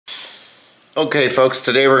Okay folks,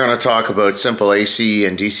 today we're going to talk about simple AC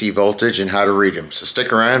and DC voltage and how to read them. So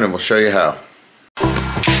stick around and we'll show you how.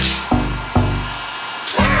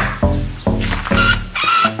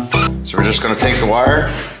 So we're just going to take the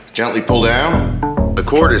wire, gently pull down. The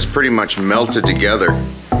cord is pretty much melted together.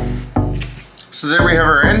 So there we have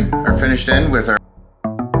our finished end with our...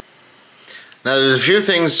 Now there's a few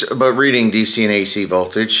things about reading DC and AC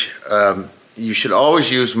voltage. You should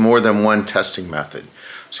always use more than one testing method.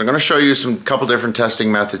 So I'm going to show you some couple different testing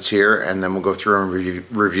methods here, and then we'll go through and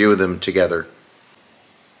review them together.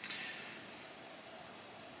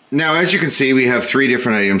 Now, as you can see, we have three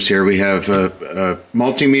different items here. We have a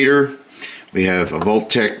multimeter, we have a volt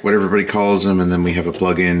tick, what everybody calls them, and then we have a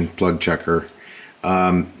plug-in plug checker.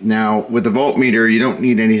 Now, with the voltmeter, you don't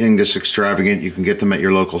need anything this extravagant. You can get them at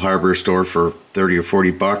your local hardware store for 30 or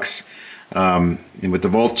 40 bucks. And with the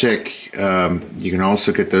volt tick, you can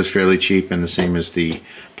also get those fairly cheap, and the same as the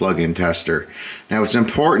plug-in tester. Now, it's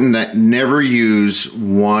important that never use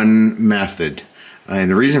one method, and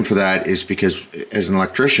the reason for that is because as an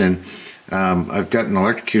electrician, I've gotten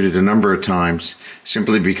electrocuted a number of times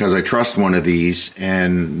simply because I trust one of these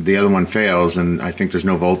and the other one fails, and I think there's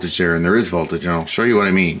no voltage there, and there is voltage, and I'll show you what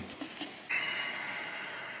I mean.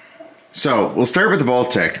 So we'll start with the volt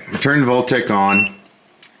tick. Turn the volt tick on.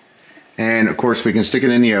 And of course we can stick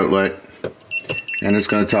it in the outlet, and it's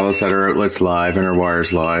going to tell us that our outlet's live and our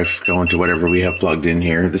wire's live, going to whatever we have plugged in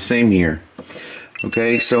here. The same here.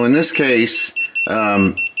 Okay, so in this case,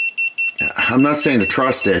 I'm not saying to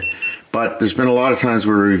trust it, but there's been a lot of times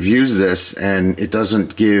where we've used this and it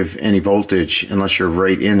doesn't give any voltage unless you're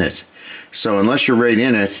right in it. So unless you're right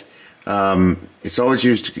in it, it's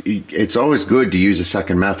always good to use a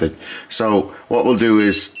second method. So what we'll do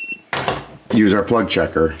is use our plug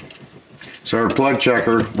checker. So our plug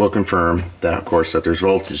checker will confirm that, of course, that there's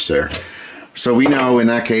voltage there. So we know in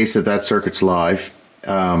that case that circuit's live,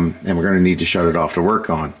 and we're going to need to shut it off to work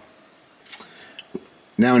on.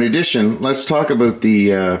 Now, in addition, let's talk about the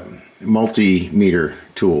multimeter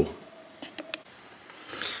tool.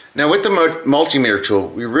 Now, with the multimeter tool,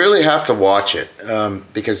 we really have to watch it,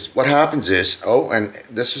 because what happens is, and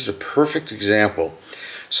this is a perfect example.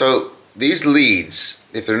 So these leads,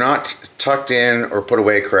 if they're not tucked in or put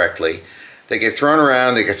away correctly, they get thrown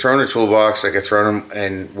around, they get thrown in a toolbox, they get thrown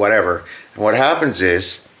in whatever. And what happens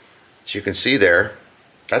is, as you can see there,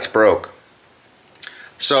 that's broke.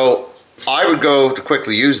 So I would go to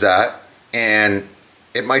quickly use that, and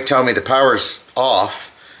it might tell me the power's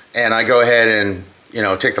off, and I go ahead and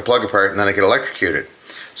take the plug apart, and then I get electrocuted.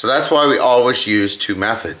 So that's why we always use two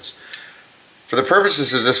methods. For the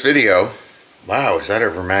purposes of this video, wow, is that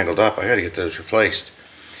ever mangled up? I gotta get those replaced.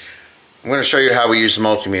 I'm going to show you how we use the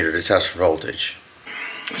multimeter to test for voltage.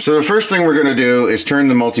 So the first thing we're going to do is turn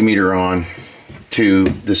the multimeter on to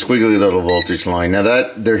the squiggly little voltage line. Now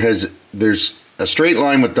there's a straight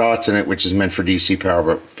line with dots in it, which is meant for DC power,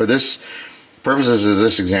 but for this purposes of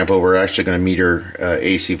this example, we're actually going to meter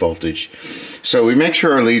AC voltage. So we make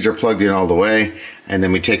sure our leads are plugged in all the way, and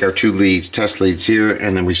then we take our two leads, test leads here,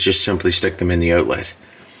 and then we just simply stick them in the outlet.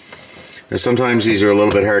 Now sometimes these are a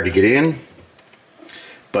little bit hard to get in,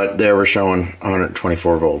 but there we're showing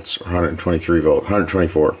 124 volts, or 123 volt,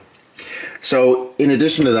 124. So in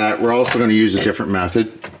addition to that, we're also going to use a different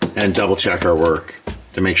method and double check our work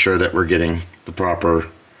to make sure that we're getting the proper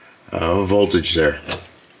voltage there.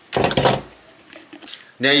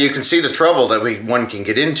 Now you can see the trouble that one can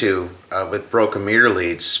get into with broken meter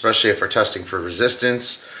leads, especially if we're testing for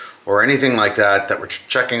resistance or anything like that, that we're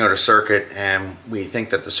checking out a circuit and we think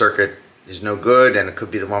that the circuit is no good, and it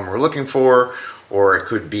could be the one we're looking for, or it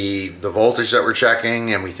could be the voltage that we're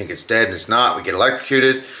checking and we think it's dead and it's not, we get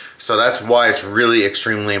electrocuted. So that's why it's really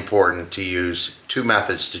extremely important to use two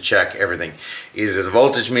methods to check everything. Either the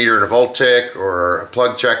voltage meter and a volt tick, or a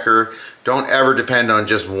plug checker. Don't ever depend on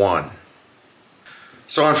just one.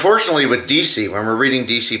 So unfortunately with DC, when we're reading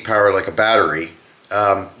DC power like a battery,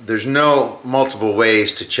 there's no multiple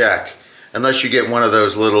ways to check unless you get one of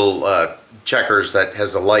those little checkers that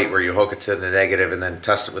has a light where you hook it to the negative and then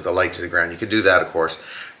test it with the light to the ground. You can do that, of course,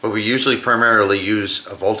 but we usually primarily use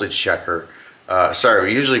a voltage checker.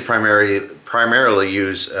 We usually primarily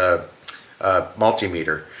use a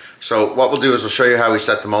multimeter. So what we'll do is we'll show you how we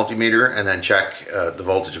set the multimeter and then check the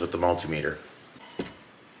voltage with the multimeter.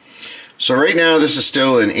 So right now this is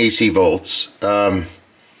still in AC volts. What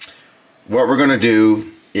we're going to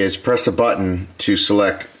do is press a button to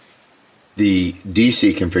select the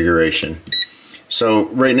DC configuration. So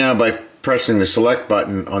right now, by pressing the select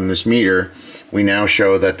button on this meter, we now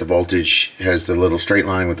show that the voltage has the little straight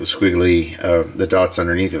line with the squiggly, the dots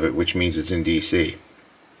underneath of it, which means it's in DC.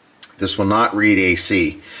 This will not read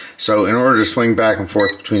AC. So in order to swing back and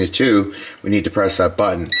forth between the two, we need to press that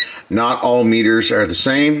button. Not all meters are the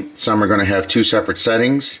same. Some are going to have two separate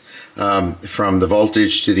settings, from the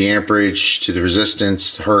voltage to the amperage to the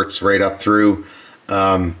resistance, hertz, right up through.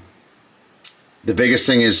 The biggest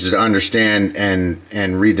thing is to understand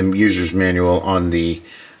and read the user's manual on the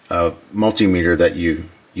multimeter that you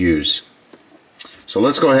use. So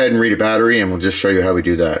let's go ahead and read a battery, and we'll just show you how we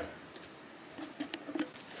do that.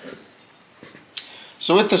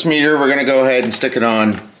 So with this meter, we're going to go ahead and stick it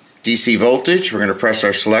on DC voltage. We're going to press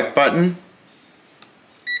our select button.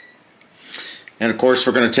 And of course,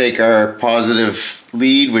 we're going to take our positive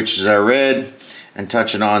lead, which is our red, and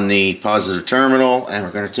touch it on the positive terminal. And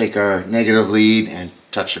we're going to take our negative lead and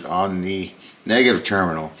touch it on the negative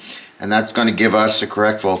terminal. And that's going to give us the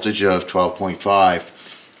correct voltage of 12.5.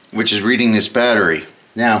 which is reading this battery.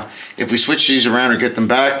 Now, if we switch these around or get them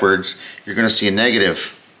backwards, you're going to see a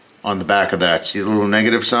negative on the back of that. See the little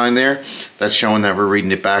negative sign there? That's showing that we're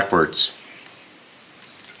reading it backwards.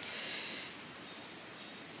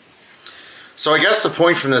 So I guess the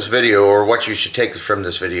point from this video, or what you should take from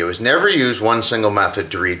this video, is never use one single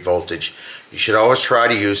method to read voltage. You should always try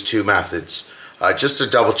to use two methods, just to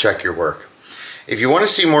double check your work. If you want to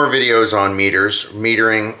see more videos on meters,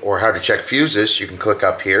 metering, or how to check fuses, you can click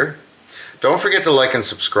up here. Don't forget to like and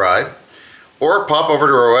subscribe, or pop over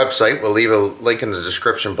to our website. We'll leave a link in the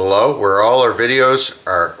description below, where all our videos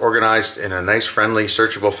are organized in a nice, friendly,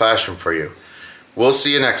 searchable fashion for you. We'll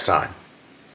see you next time.